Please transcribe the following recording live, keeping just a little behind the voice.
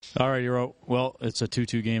All right, Iiro. Well, it's a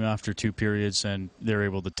 2-2 game after 2 periods, and they're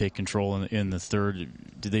able to take control in the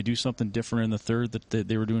third. Did they do something different in the third that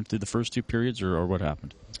they were doing through the first 2 periods, or what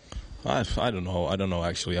happened? I don't know. I don't know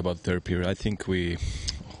actually about third period. I think we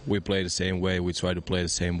play the same way. We try to play the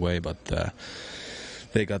same way, but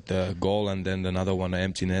they got the goal and then another one, an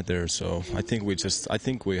empty netter. So I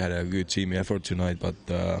think we had a good team effort tonight, but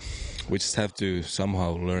we just have to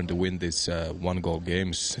somehow learn to win these 1-goal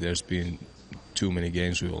games. There's been too many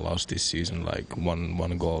games we've lost this season, like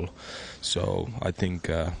one goal. So I think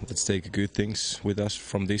let's take good things with us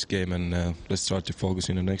from this game and let's start to focus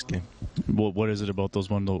in the next game. What is it about those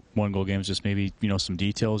one-goal games? Just maybe some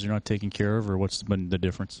details you're not taking care of, or what's been the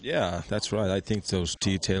difference? Yeah, that's right. I think those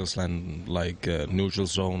details and like neutral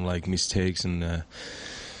zone, like mistakes and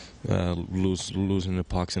losing the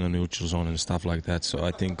pucks in a neutral zone and stuff like that. So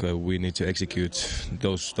I think we need to execute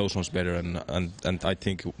those ones better, and I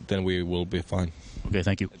think then we will be fine. Okay,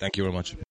 thank you. Thank you very much.